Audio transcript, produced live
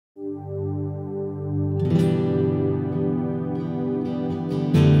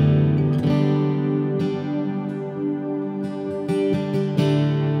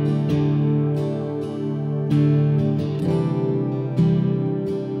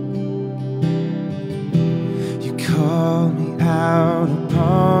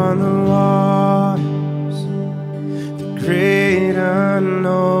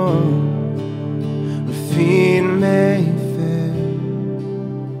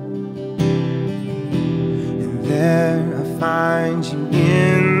find you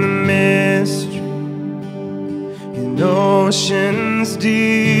in the mystery, in oceans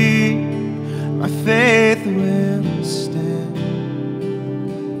deep. My faith will stand.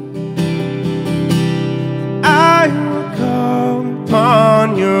 I will call upon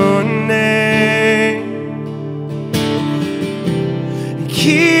your name and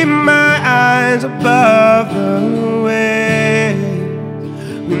keep my eyes above the waves.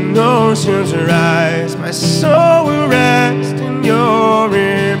 When oceans rise, my soul will rest in your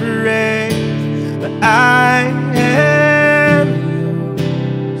embrace. But I am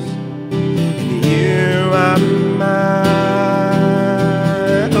yours, and you are mine.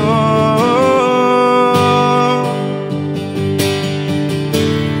 Oh,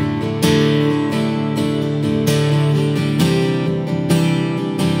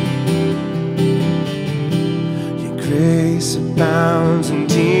 your grace abounds in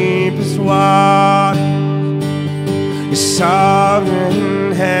deepest water. Your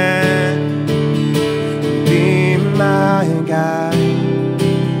sovereign hand will be my guide.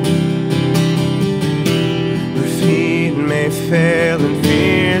 Where feet may fail and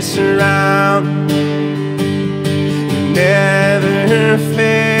fear surround, you never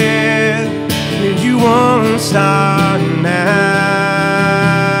fail, and you won't start now.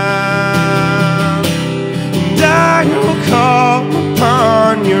 And I will call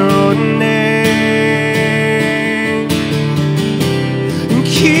upon your name and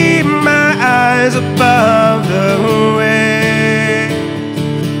keep my eyes above the waves.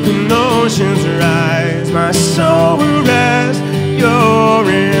 When oceans rise, my soul will rest your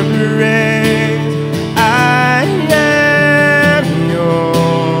embrace. I am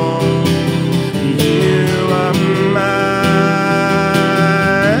yours, you are mine.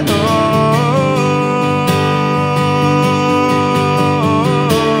 Oh,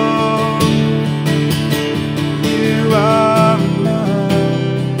 you are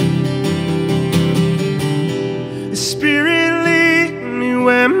mine. The Spirit lead me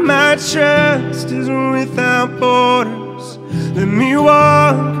where my trust is without borders. Let me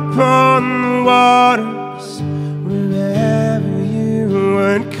walk upon the waters wherever you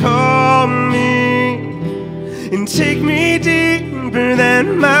would call me, and take me deeper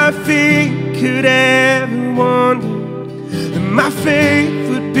than my feet could ever wander. And my faith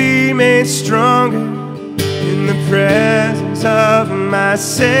would be made stronger in the presence of my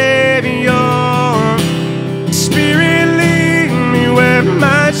Savior. Spirit, lead me where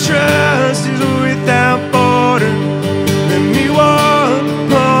my trust is without border. Let me walk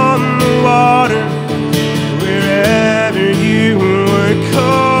upon the water wherever you would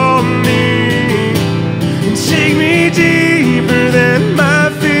call me, and take me deeper than my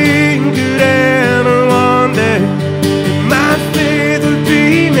feet could ever wander. And my faith would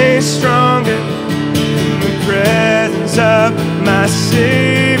be made stronger in the presence of my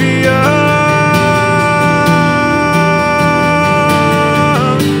Savior.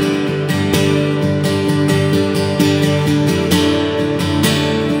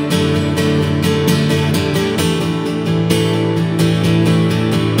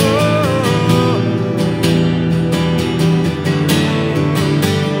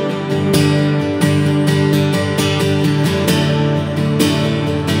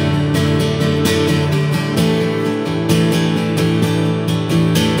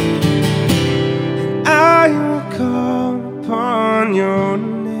 Your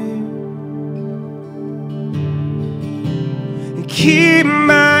name and keep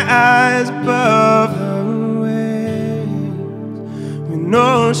my eyes above the waves. When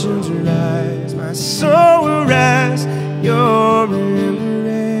oceans rise, my soul will rest your